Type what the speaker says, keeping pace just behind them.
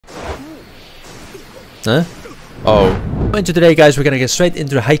Huh? Oh. And today, guys, we're gonna get straight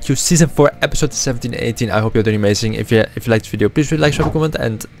into the Haikyuu Season 4, Episode 17 and 18. I hope you're doing amazing. If you liked the video, please like, share, comment,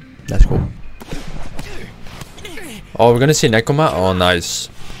 and let's go. Oh, we're gonna see Nekoma? Oh, nice.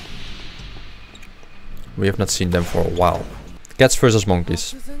 We have not seen them for a while. Cats versus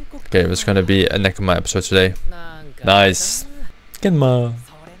monkeys. Okay, it's gonna be a Nekoma episode today. Nice. Kenma.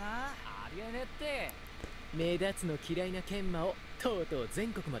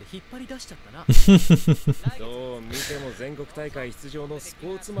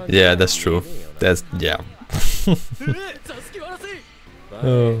 Yeah, that's true. That's, yeah.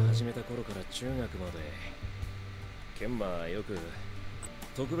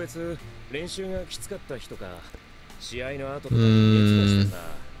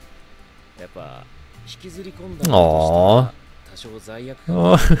 Oh. Aww.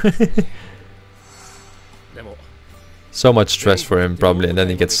 So much stress for him probably, and then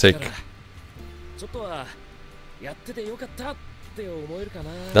he gets sick.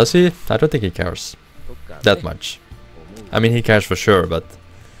 Does he? I don't think he cares that much. I mean, he cares for sure, but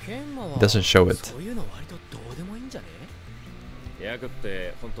he doesn't show it.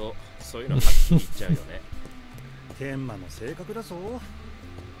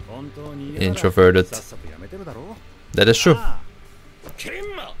 Introverted. That is true.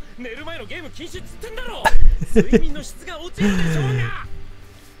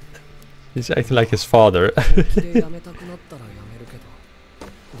 He's acting like his father.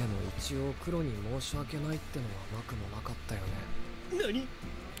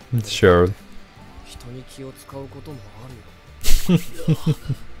 Sure.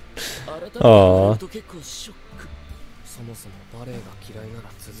 Aww.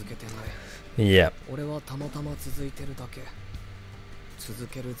 Yeah.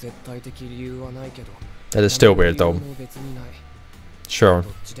 That is still weird though. Sure.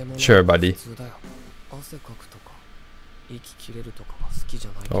 Sure, buddy.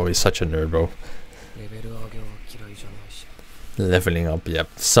 Oh, he's such a nerd, bro. Leveling up, yep.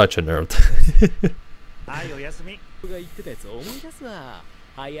 Such a nerd.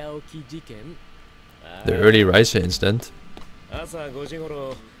 The early riser incident.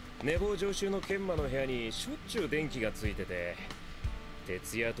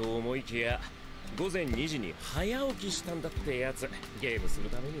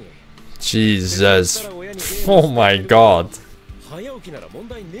 Jesus. Oh my god.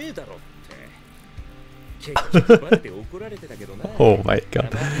 Oh my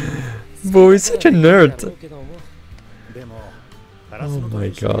god. Bro, he's such a nerd. Oh my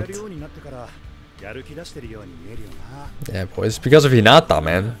god. Yeah, boy, it's because of Hinata,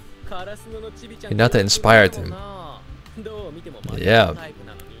 man. Hinata inspired him. Yeah.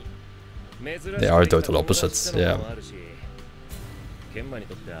 They are total opposites, yeah.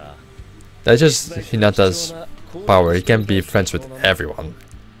 That's just Hinata's power. He can be friends with everyone.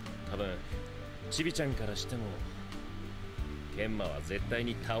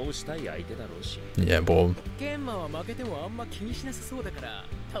 Yeah, boy.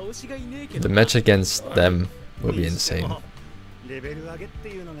 The match against them will be insane.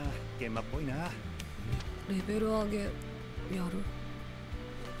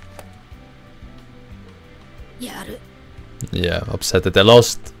 Yeah, upset that they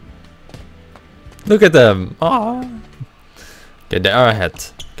lost. Look at them. Ah. Okay, they are ahead.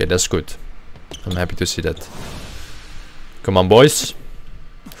 Okay, that's good. I'm happy to see that. Come on, boys.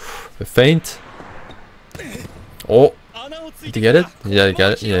 A feint. Oh. Did you get it? Yeah, you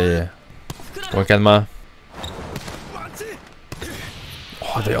got it. Yeah, yeah. Come on, Kenma.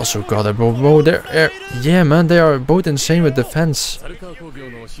 Oh, they also got it, bro. They're, yeah, man, they are both insane with defense.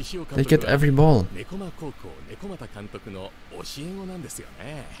 They get every ball.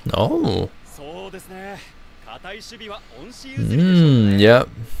 Oh. Yeah.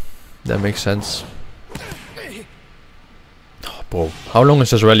 That makes sense. Oh, bro. How long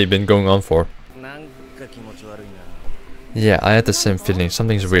has this rally been going on for? Yeah, I had the same feeling.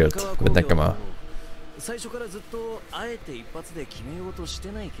 Something's weird with Nekoma.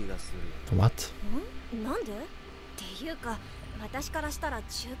 What?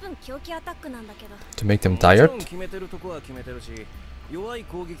 To make them tired?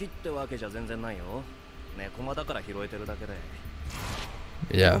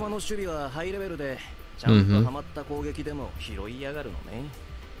 Yeah.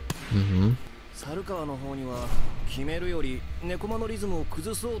 Mm-hmm.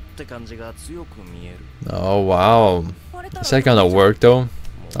 Oh wow. Is that gonna work though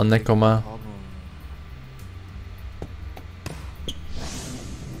on Nekoma?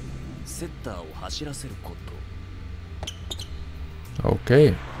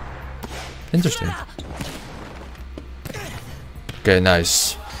 Okay. Interesting. Okay,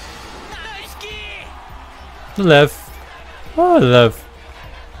 nice. Left. Oh, left.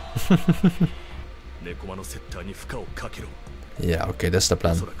 Yeah, okay, that's the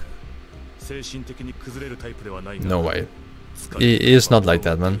plan. No way. He is not like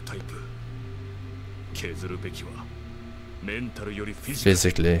that, man.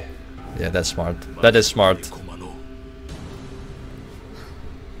 Physically. Yeah, that's smart. That is smart.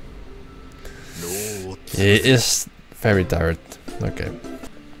 He is very tired. Okay.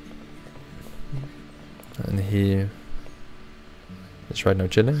 And he is right now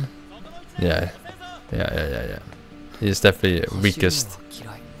chilling? Yeah. Yeah. He is definitely weakest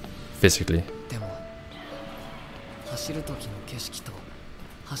physically.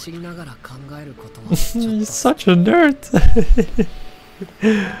 He's such a nerd.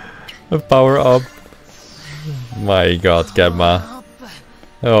 A power up. My god, Gemma.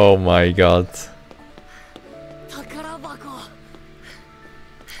 Oh my god.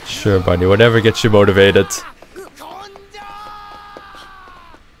 Sure, buddy. Whatever gets you motivated.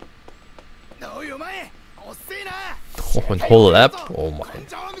 Oh, and whole app? Oh my.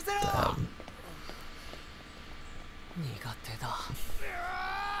 Damn.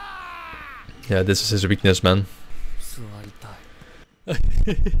 Yeah, this is his weakness, man.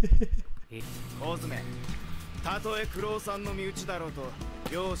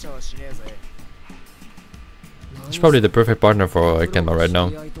 He's probably the perfect partner for Kenma right now.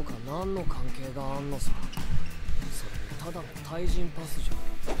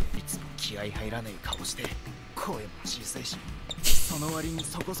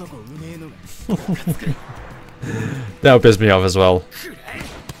 That would piss me off as well.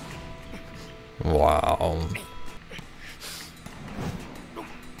 Wow.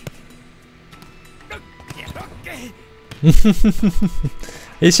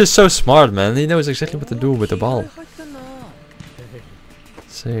 He's just so smart, man. He knows exactly what to do with the ball.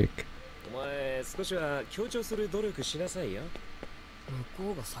 Sick.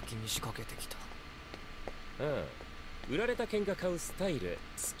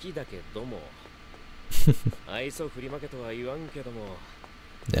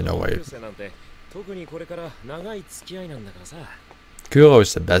 Yeah, no way. Kuro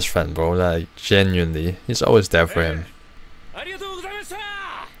is the best friend, bro. Like, genuinely. He's always there for him.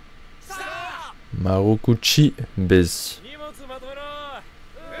 Marukuchi Biz.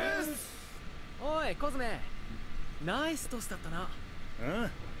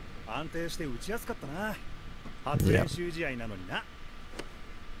 Yeah.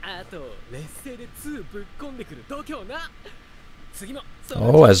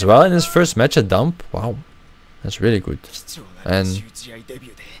 Oh, as well in his first match at Dump? Wow. That's really good. And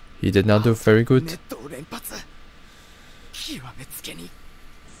he did not do very good.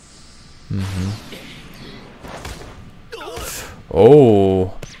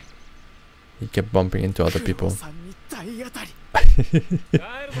 Oh. He kept bumping into other people.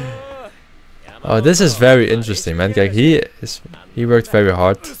 Oh, this is very interesting, man. Like, he worked very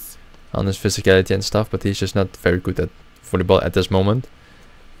hard on his physicality and stuff, but he's just not very good at volleyball at this moment.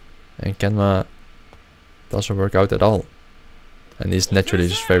 And Kenma doesn't work out at all. And he's naturally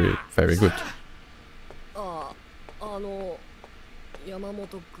just very, very good.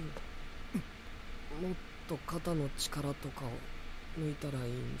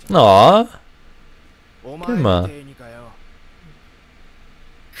 Aww. Kenma.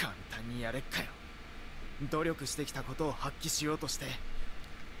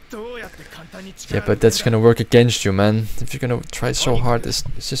 Yeah, but that's gonna work against you, man. If you're gonna try so hard, it's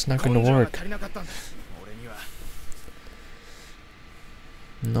just not gonna work.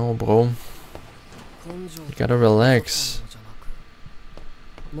 No, bro. You gotta relax.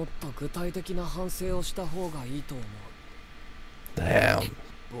 Damn.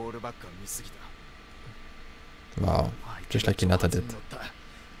 Wow. Just like Hinata did.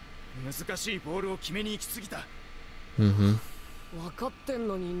 Mm-hmm.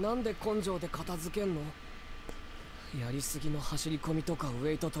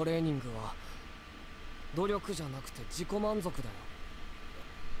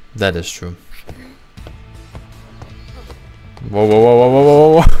 That is true. Whoa, whoa, whoa, whoa,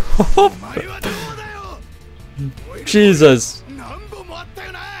 whoa, whoa, whoa. Jesus.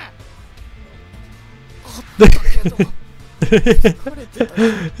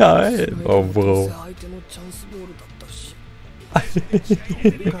 Oh, bro.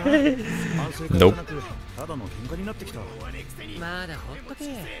 Nope.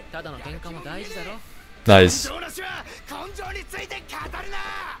 Nice.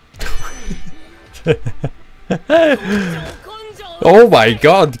 Oh my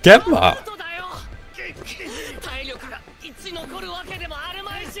god, Gemma!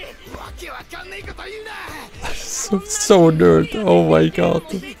 So nerd. Oh my god.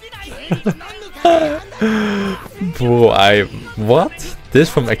 Bro, what? This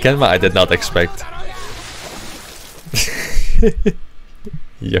from Akenma I did not expect.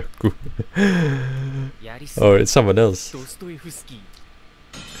 Yaku. Oh, it's someone else.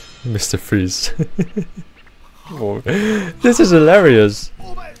 Mr. Freeze. Oh, this is hilarious.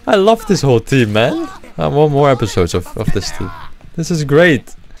 I love this whole team, man. I want more episodes of this team. This is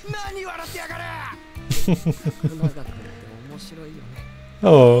great.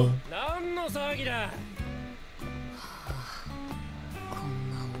 Oh.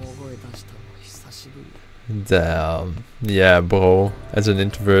 Damn. Yeah, bro. As an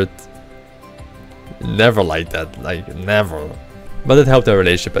introvert, never like that. Like, never. But it helped our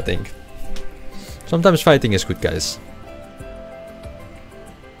relationship, I think. Sometimes fighting is good, guys.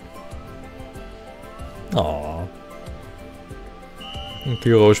 Aww.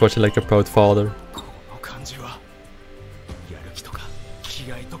 Kuro is watching like a proud father.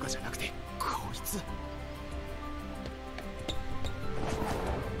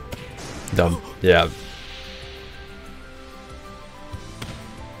 Dumb. Yeah.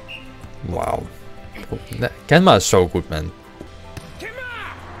 Wow. Kenma is so good, man.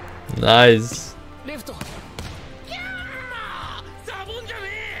 Nice.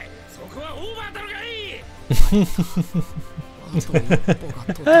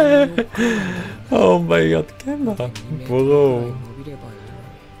 Oh my god, Kenma. Bro.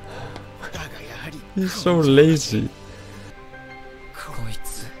 He's so lazy.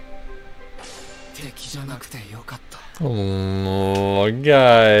 Oh,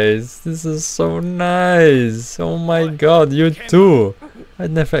 guys, this is so nice. Oh my god, you too. I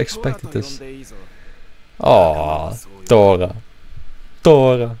never expected this. Oh, Tora.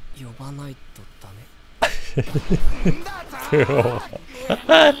 Tora.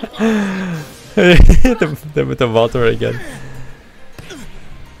 the water again.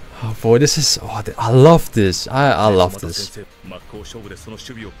 Oh boy, this is... Oh, I love this. I love this.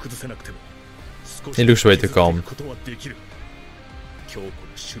 He looks way too calm.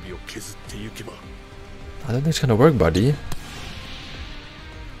 I don't think it's gonna work, buddy.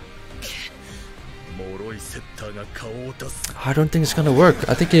 I don't think it's gonna work.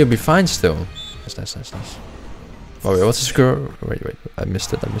 I think he'll be fine still. Nice. Oh wait, what's the score? Wait, I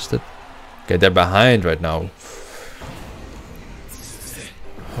missed it. Okay, they're behind right now.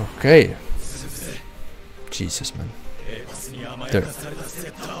 Okay. Jesus, man.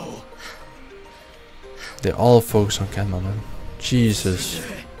 They all focus on Kenma, man. Jesus.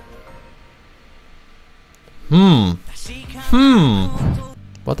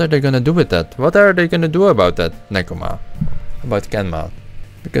 What are they gonna do with that? What are they gonna do about that, Nekoma? About Kenma?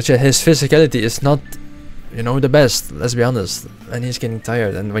 Because yeah, his physicality is not, you know, the best, let's be honest. And he's getting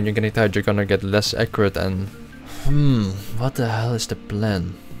tired, and when you're getting tired you're gonna get less accurate and... what the hell is the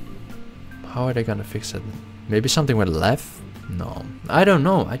plan? How are they gonna fix it? Maybe something with left? No. I don't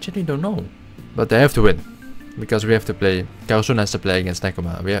know, I actually don't know. But they have to win. Because we have to play... Karasuna has to play against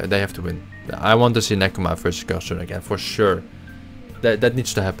Nekoma. They have to win. I want to see Nekoma versus Karasuna again, for sure. That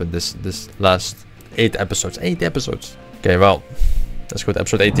needs to happen this last 8 episodes. 8 episodes. Okay, well. Let's go to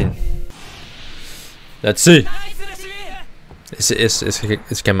episode 18. Let's see. Is he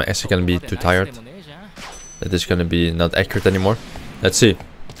gonna be too tired? That is gonna be not accurate anymore. Let's see.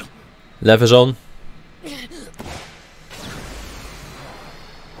 Lev is on.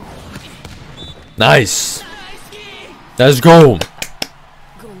 Nice. Let's go.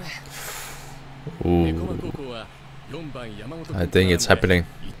 Ooh. I think it's happening.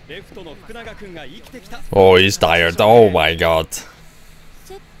 Oh, he's tired. Oh my god.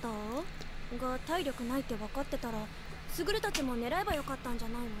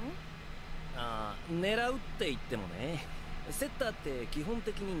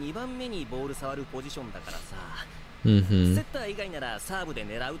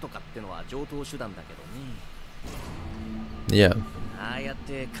 Yeah.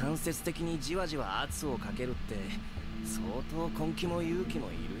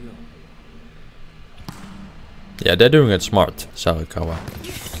 Yeah, they're doing it smart, Sarakawa.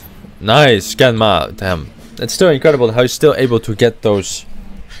 Nice, Kenma. Damn. It's still incredible how he's still able to get those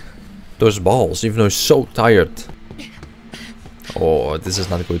balls, even though he's so tired. Oh, this is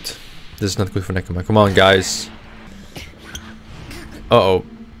not good. This is not good for Nekoma. Come on, guys. Uh-oh.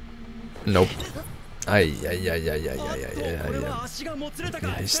 Nope. Yeah,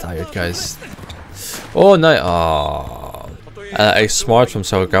 he's tired, guys. Oh, nice. Oh, smart from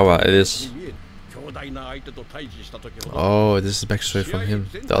Sarakawa. It is. Oh, this is backstory from him,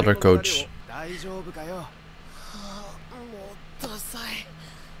 the other coach.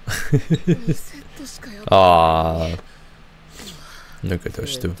 Ah, look at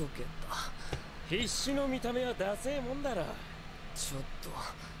those two. 必死の見た目はダセえもんだろ。ちょっと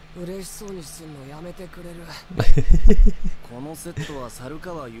嬉しそうにすんのやめてくれる。このセットは猿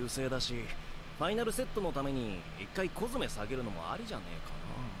川優勢だし、ファイナルセットのために一回コズメ下げるのもありじゃね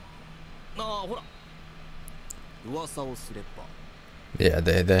えかな。ああ、ほら。噂をすれば。Yeah,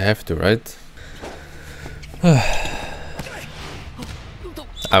 they have to, right?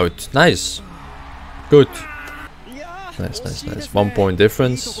 Out. Nice. Good. Nice, nice, nice. 1 point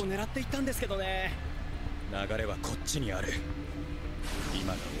difference.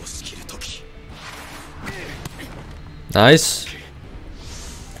 Nice.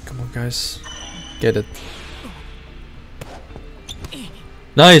 Come on, guys. Get it.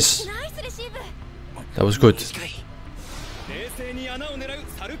 Nice. That was good.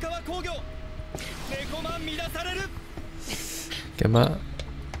 Gemma.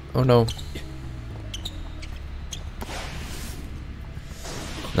 Oh no.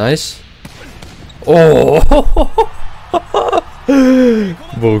 Nice. Oh!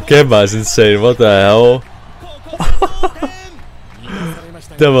 Bro, Gemma is insane. What the hell?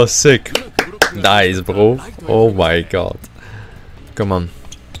 That was sick. Nice, bro. Oh my god. Come on.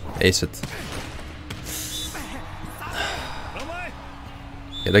 Ace it.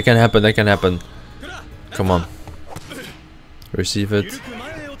 Yeah, that can happen. That can happen. Come on. Receive it.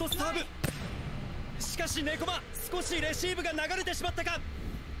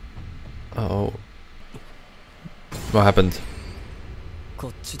 Oh. What happened?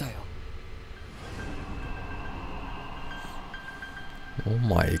 Oh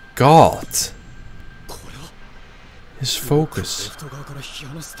my god. His focus.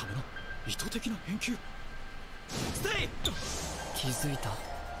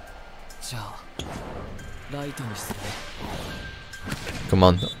 Come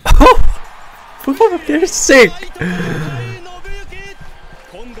on. They're sick.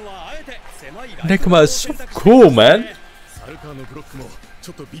 Nekoma is so cool, man.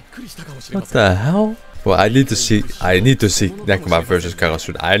 What the hell? Well, I need to see Nekoma versus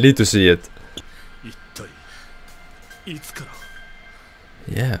Karasuna. I need to see it.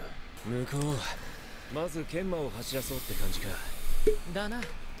 Yeah.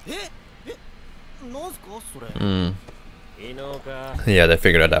 Yeah, they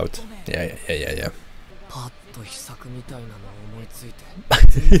figured it out. Yeah.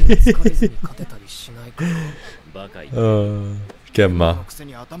 Gemma.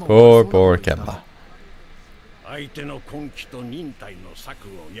 Poor Gemma.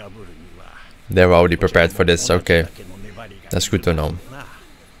 They were already prepared for this, okay. That's good to know.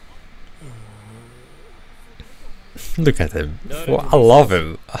 Look at him. Oh, I love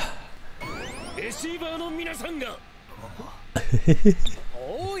him.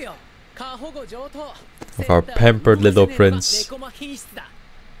 Of our pampered little prince.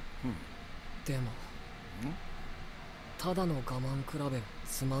 Damn.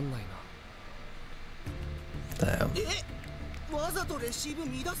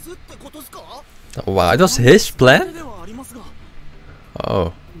 Wow, that was his plan?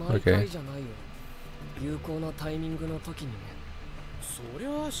 Oh, okay.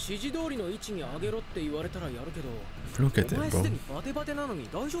 Look at him, bro.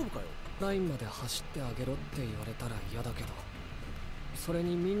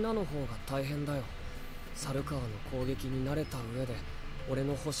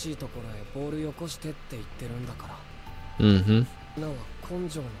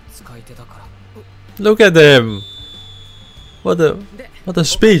 Look at him. What a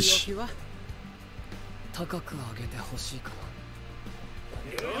speech.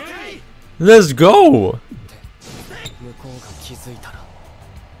 Let's go.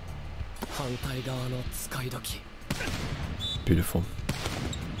 Beautiful.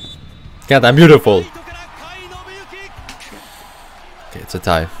 God, I'm beautiful. Okay, it's a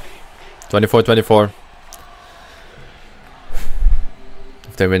tie. 24-24.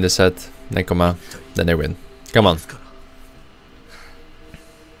 If they win the set, Nekoma, then they win. Come on.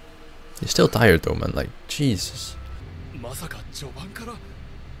 You're still tired though, man. Like, Jesus.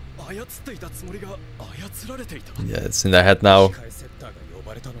 Yeah, it's in their head now.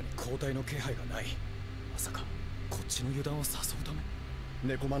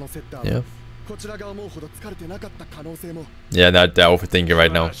 Yeah. Yeah, they're overthinking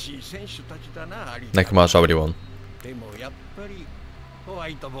right now. Nekoma's already won.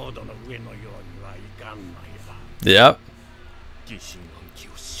 Yep.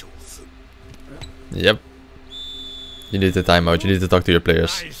 Yep. You need the timeout. You need to talk to your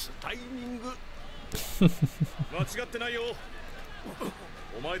players.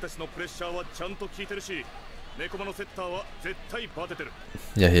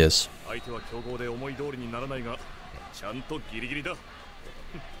 Yeah, he is.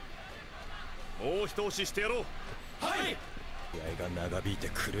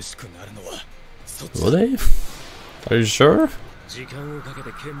 Will they? Are you sure?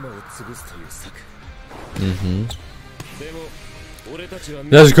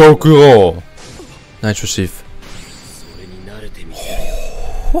 Let's go, Kuro! Nice receive.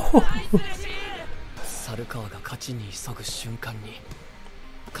 猿川が勝ちに急ぐ瞬間に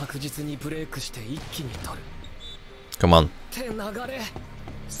確実にブレイクして一気に取る。 Come on. って流れ、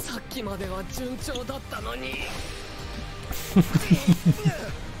さっきまでは順調だったのに。すっ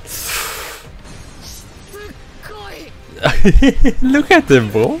ごい。 Look at him,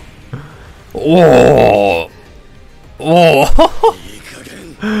 bro. Oh, oh.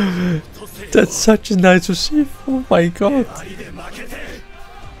 That's such a nice receive. Oh my god.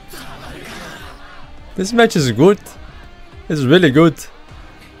 This match is good. It's really good.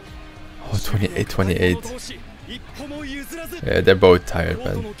 Oh, 28-28. Yeah, they're both tired,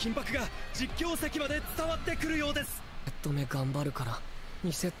 man. 目頑張るから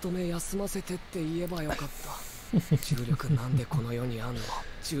2セット目休ませてって言えばよかった。重力なんでこの世にあんの。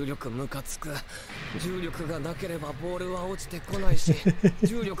重力ムカつく。重力がなければボールは落ちてこないし、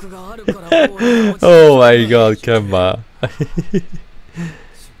重力があるからボールが落ちてこない。 Oh my god, Kemba.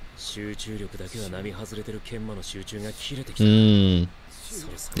 集中力だけは並外れてるケンマの集中が切れてきた。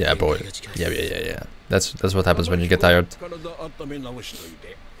Yeah, boy. Yeah. That's what happens when you get tired.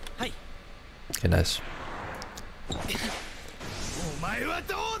 Okay, nice. お前は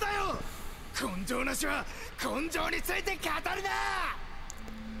どうだよ。根性なしは根性について語るな。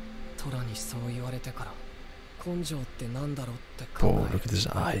トラにそう言われてから根性ってなんだろうって考 Oh, え look at his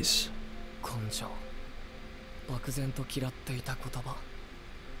eyes. 根性、漠然と嫌っていた言葉。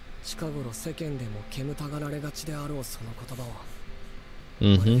近頃世間でも煙たがられがちであろうその言葉は、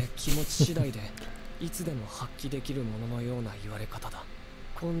まるで気持ち次第でいつでも発揮できるもののような言われ方だ。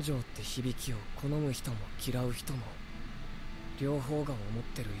根性って響きを好む人も嫌う人も両方が思っ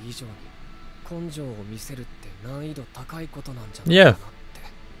てる以上に根性を見せるって難易度高いことなんじゃないかなっ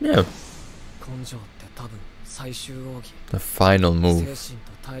て。Yeah. 根性って多分最終奥義。 The final move. 精神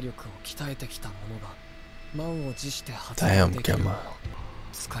と体力を鍛えてきたものが満を持して発動できるもの。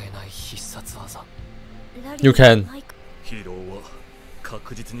使えない必殺技。 You can. ヒーローは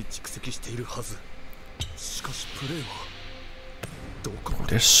確実に蓄積しているはず。しかしプレイはどこま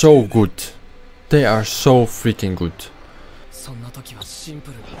で。 They're so good. They are so freaking good. そんな時はシン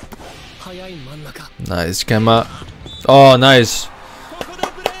プルに速い真ん中。 Nice, Kemba. Oh, nice.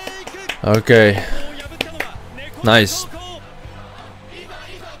 Okay. Nice.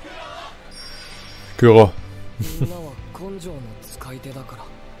 Kuro. みんなは根性の使い手だから。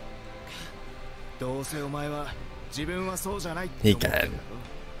どうせお前は自分はそうじゃないって思ってるだろ。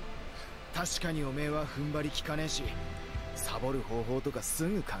確かにおめえは踏ん張り効かねえし、サボる方法とかす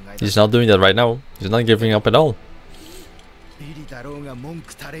ぐ考えた。 He's not doing that right now. He's not giving up at all. ビリだろうが文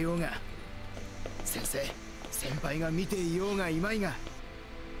句垂れようが、先生、先輩が見ていようがいまいが、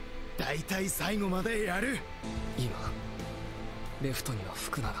だいたい最後までやる。今レフトには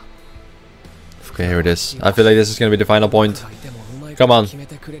福永。 Okay, here it is. I feel like this is gonna be the final point. Come on.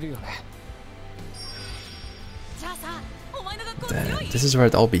 Damn, this is where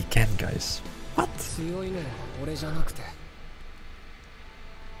it all began, guys. What?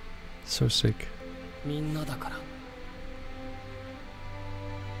 So sick.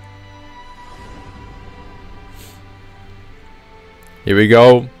 Here we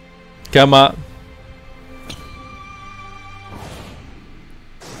go. Come on.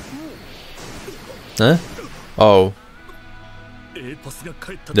 Huh? Oh.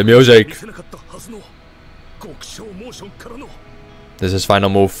 The music. This is final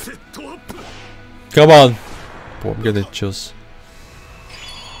move. Come on. Oh, I'm getting chills.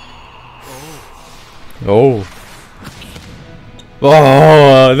 Oh.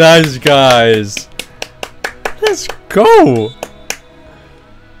 Oh, nice, guys. Let's go.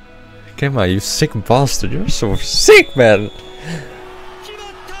 Come on, you sick bastard. You're so sick, man.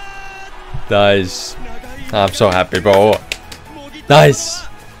 Nice. I'm so happy, bro. Nice.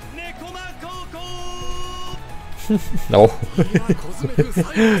 No.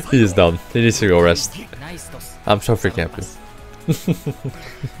 He's done. He needs to go rest. I'm so freaking happy.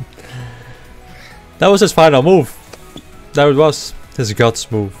 That was his final move. That it was his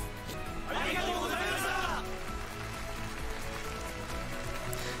guts move.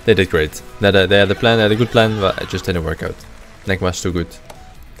 They did great. They had a plan, they had a good plan, but it just didn't work out. Neck was too good.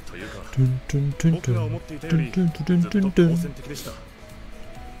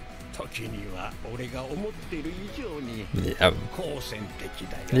 Yeah.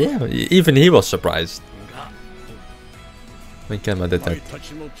 Yeah, even he was surprised when Kenma did that.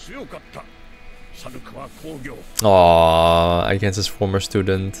 Aww, against his former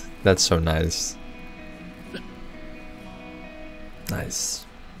student. That's so nice. Nice.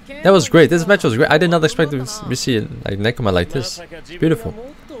 That was great. This match was great. I did not expect to see like Nekoma like this. It's beautiful.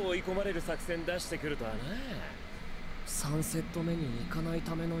 3セット目に行かない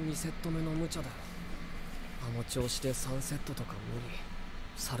ための2セット目の無茶だよ。あの調子で3セットとか無理。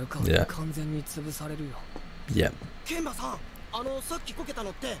猿川に完全に潰されるよ。Yeah. ケンバさん、さっきこけた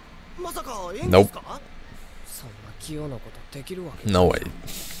のってまさか演技ですか？ Nope. そんな器用なことできるわけ。No way. で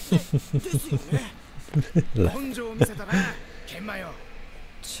すよね。根性を見せたな、ケンマよ。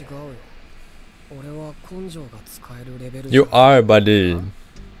違うよ。俺は根性が使えるレベル。You are, buddy.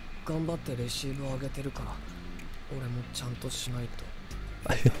 頑張ってレシーブを上げてるから。 俺もちゃんとしないと。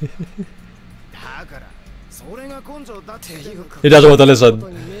だからそれが根性だっていうか。He doesn't want to listen.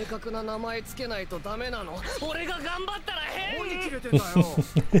 明確な名前つけないとダメなの。俺が頑張ったら変に切れてんだよ。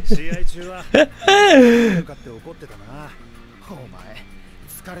試合中は向かって怒ってたな。お前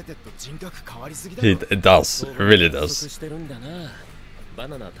疲れてっと人格変わりすぎだよ。It does. It really does. してるんだな。バ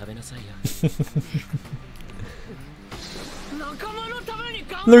ナナ食べなさいよ。仲間のために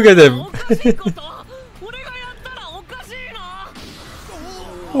頑張る。Look at him.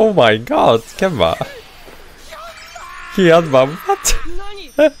 Oh my god, Kenma. Kenma, what?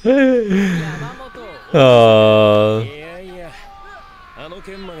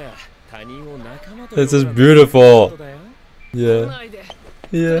 This is beautiful. Yeah.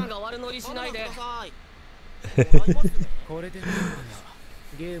 Yeah.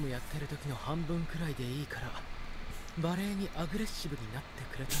 ゲームやってる時の半分くらいでいいからバレーにアグレッシブになって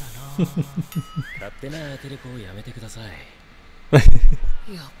くれたらな。勝手なテレコをやめてください。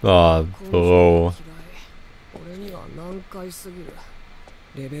 Ah, bro. 俺には難解すぎる。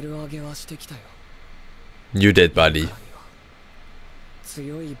レベル上げはしてきたよ。 You did, buddy.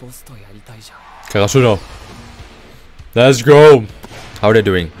 強いボスとやりたいじゃん。 Karasuno. Let's go. How are they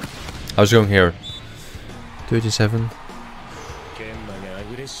doing? How's it going here? 37.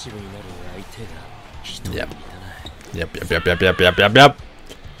 Yep. Yep, yep, yep, yep, yep, yep, yep, yep.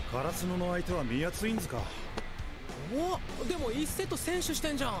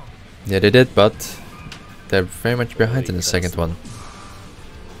 Yeah, they did, but they're very much behind in the second one.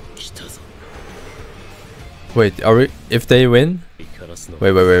 Wait, are we? If they win?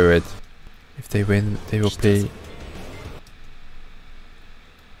 Wait. If they win, they will play.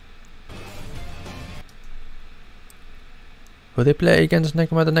 Will they play against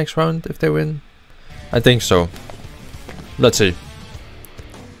Nekoma the next round if they win? I think so. Let's see.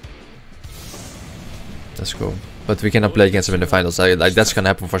 Let's go. But we cannot play against them in the finals. Like that's gonna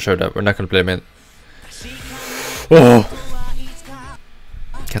happen for sure. That we're not gonna play them in. Oh!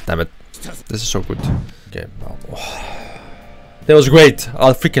 God damn it! This is so good. Okay. That was great.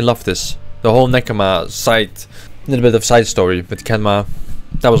 I freaking love this. The whole Nekoma side, little bit of side story with Kenma.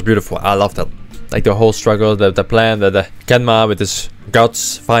 That was beautiful. I love that. Like the whole struggle, the plan, the Kenma with his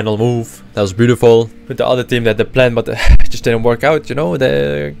guts final move. That was beautiful. With the other team that the plan, but it just didn't work out. You know,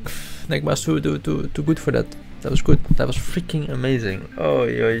 the Nekma's too good for that. That was good. That was freaking amazing. Oh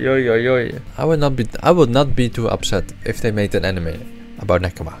yo. I would not be too upset if they made an anime about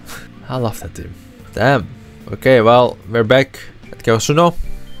Nekoma. I love that team. Damn. Okay, well, we're back at Karasuno.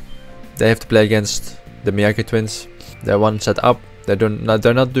 They have to play against the Miyake twins. They're one set up. They're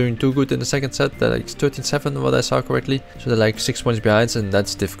not doing too good in the second set. They're like 13-7, what I saw correctly. So they're like 6 points behind, and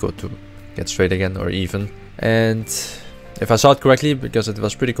that's difficult to get straight again or even. And if I saw it correctly, because it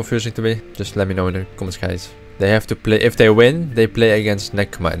was pretty confusing to me, just let me know in the comments, guys. They have to play, if they win, they play against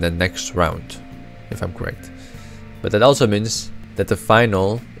Nekoma in the next round, if I'm correct. But that also means that the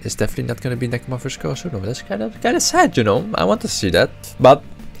final is definitely not going to be Nekoma vs Karasuno. That's kind of sad, you know. I want to see that, but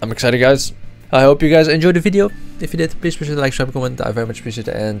I'm excited, guys. I hope you guys enjoyed the video. If you did, please be sure to like, subscribe, comment. I very much appreciate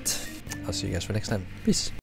it, and I'll see you guys for next time. Peace.